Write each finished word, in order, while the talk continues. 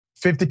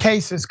50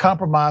 cases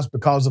compromised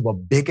because of a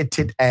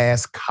bigoted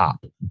ass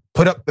cop.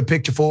 Put up the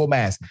picture full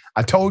mask.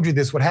 I told you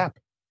this would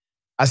happen.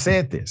 I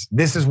said this.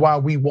 This is why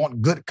we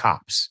want good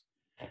cops.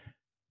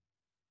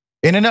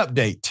 In an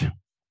update,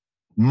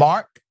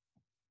 Mark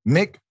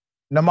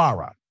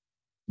McNamara,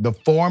 the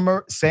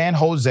former San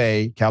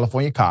Jose,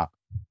 California cop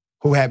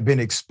who had been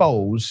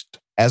exposed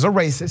as a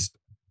racist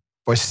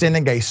for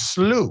sending a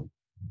slew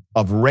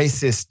of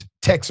racist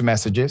text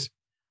messages,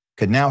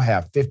 could now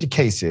have 50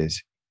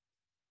 cases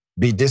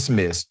be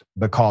dismissed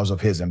because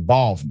of his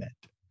involvement.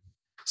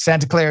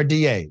 Santa Clara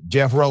DA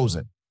Jeff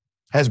Rosen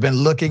has been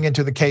looking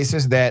into the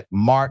cases that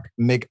Mark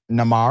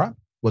McNamara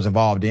was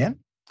involved in.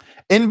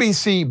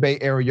 NBC Bay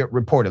Area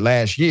reported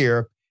last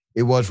year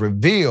it was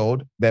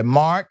revealed that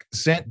Mark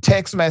sent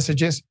text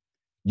messages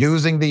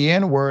using the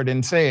N-word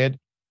and said,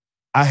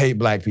 "I hate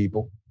black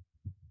people,"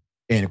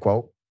 end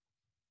quote.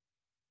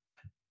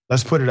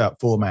 Let's put it up,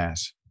 full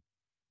mass.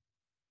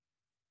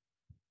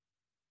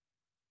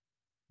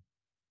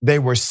 They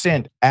were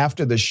sent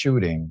after the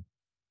shooting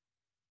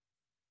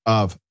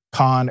of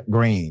Con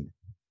Green,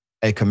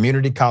 a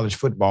community college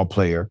football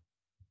player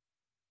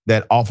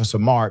that Officer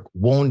Mark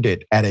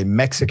wounded at a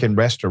Mexican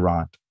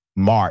restaurant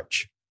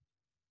March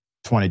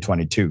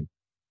 2022.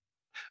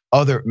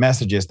 Other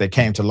messages that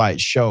came to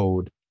light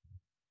showed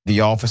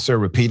the officer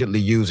repeatedly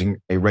using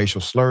a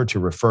racial slur to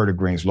refer to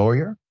Green's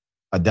lawyer,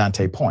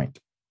 Adanté Pointe.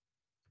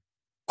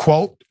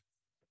 Quote,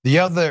 "The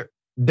other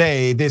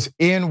day, this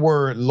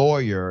N-word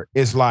lawyer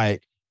is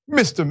like,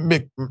 Mr.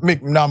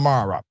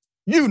 McNamara,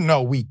 you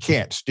know we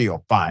can't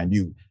still find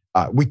you.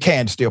 We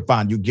can still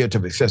find you guilty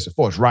of excessive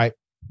force, right?"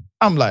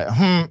 I'm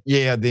like,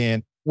 yeah,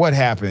 then what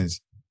happens?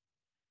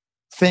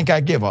 Think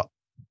I give a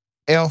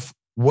F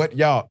what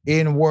y'all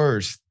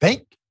N-words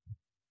think?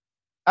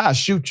 I'll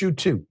shoot you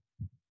too.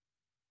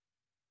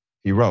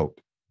 He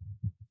wrote.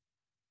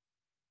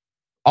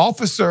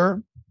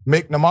 Officer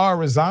McNamara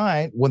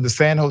resigned when the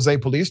San Jose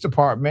Police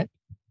Department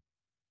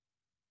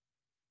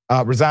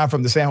resigned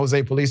from the San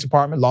Jose Police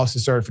Department, lost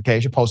his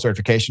certification,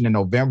 post-certification in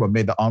November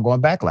amid the ongoing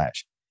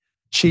backlash.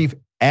 Chief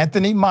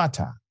Anthony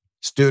Mata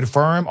stood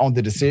firm on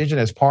the decision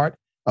as part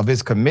of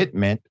his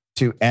commitment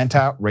to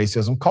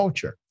anti-racism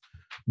culture.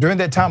 During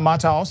that time,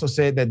 Mata also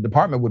said that the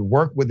department would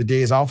work with the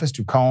DA's office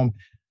to comb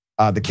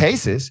the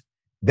cases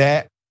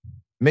that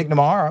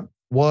McNamara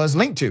was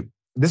linked to.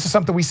 This is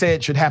something we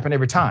said should happen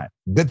every time.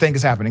 Good thing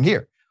is happening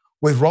here.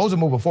 With Rosen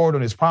moving forward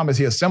on his promise,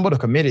 he assembled a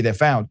committee that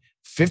found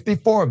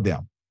 54 of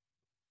them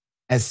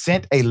and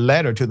sent a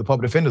letter to the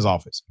public defender's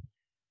office.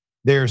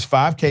 There's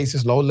 5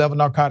 cases, low-level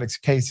narcotics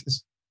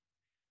cases,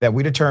 that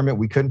we determined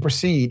we couldn't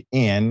proceed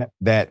in,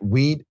 that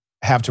we'd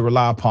have to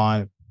rely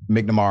upon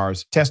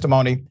McNamara's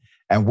testimony,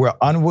 and we're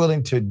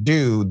unwilling to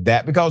do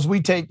that because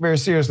we take very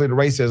seriously the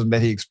racism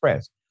that he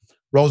expressed.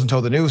 Rosen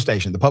told the news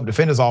station the public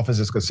defender's office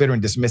is considering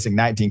dismissing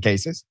 19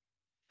 cases,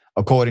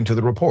 according to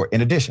the report.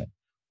 In addition,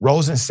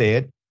 Rosen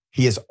said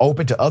he is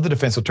open to other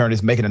defense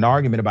attorneys making an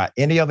argument about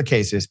any other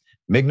cases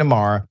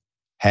McNamara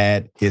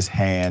had his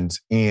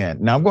hands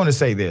in. Now, I'm going to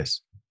say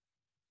this.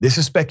 This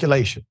is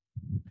speculation.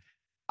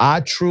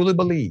 I truly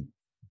believe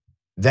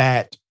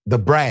that the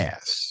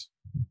brass,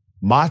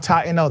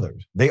 Mata and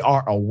others, they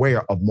are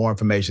aware of more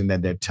information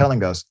than they're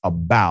telling us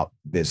about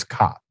this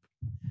cop.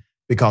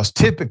 Because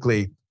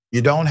typically,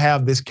 you don't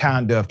have this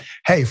kind of,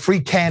 hey, free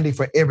candy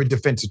for every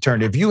defense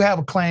attorney. If you have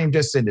a claim,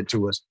 just send it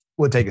to us.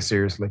 We'll take it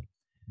seriously.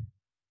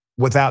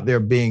 Without there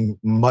being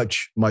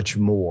much, much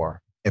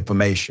more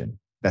information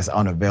that's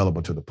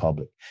unavailable to the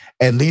public.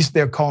 At least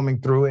they're combing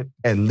through it.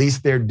 At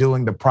least they're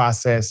doing the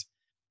process.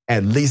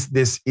 At least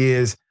this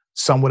is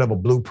somewhat of a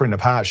blueprint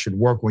of how it should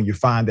work when you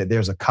find that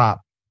there's a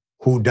cop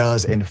who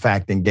does, in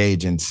fact,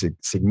 engage in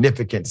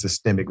significant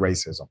systemic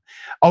racism.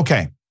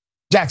 Okay,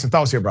 Jackson,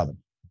 thoughts here, brother?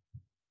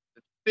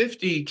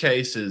 50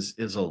 cases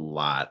is a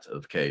lot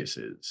of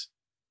cases.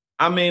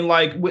 I mean,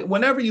 like,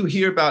 whenever you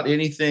hear about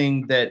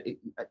anything that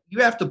you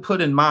have to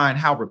put in mind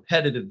how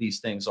repetitive these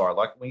things are.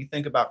 Like when you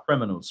think about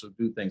criminals who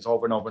do things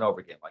over and over and over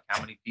again, like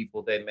how many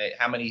people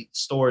how many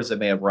stores they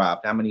may have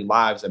robbed, how many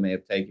lives they may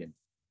have taken,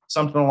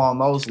 something along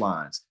those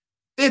lines.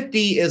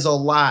 50 is a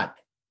lot.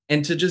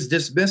 And to just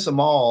dismiss them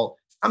all,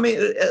 I mean,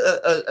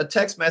 a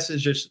text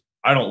message just,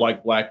 "I don't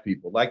like black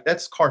people." Like,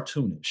 that's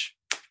cartoonish.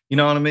 You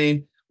know what I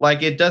mean?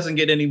 Like, it doesn't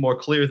get any more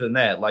clear than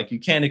that. Like, you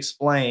can't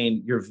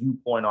explain your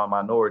viewpoint on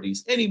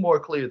minorities any more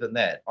clear than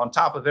that. On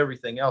top of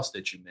everything else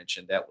that you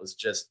mentioned, that was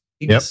just,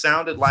 he just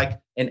sounded like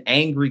an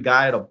angry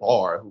guy at a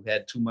bar who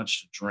had too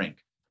much to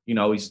drink. You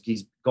know,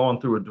 he's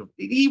going through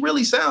he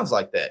really sounds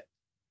like that.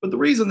 But the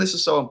reason this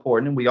is so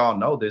important, and we all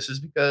know this,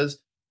 is because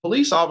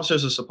police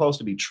officers are supposed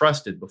to be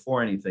trusted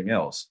before anything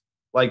else.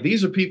 Like,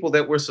 these are people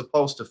that we're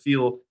supposed to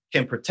feel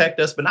can protect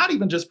us, but not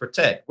even just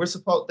protect.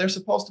 They're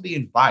supposed to be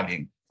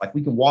inviting. Like,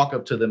 we can walk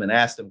up to them and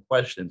ask them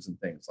questions and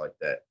things like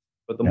that.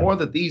 But the more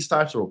that these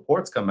types of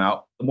reports come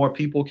out, the more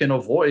people can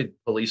avoid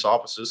police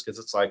officers, because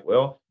it's like,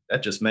 well,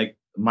 that just might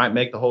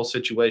make the whole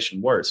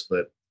situation worse.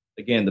 But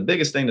again, the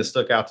biggest thing that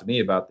stuck out to me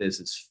about this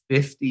is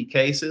 50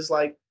 cases.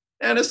 Like,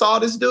 man, that's all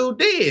this dude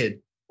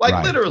did. Like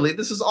Right. literally,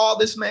 this is all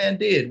this man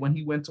did when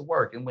he went to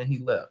work and when he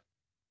left.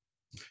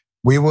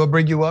 We will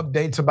bring you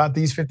updates about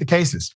these 50 cases.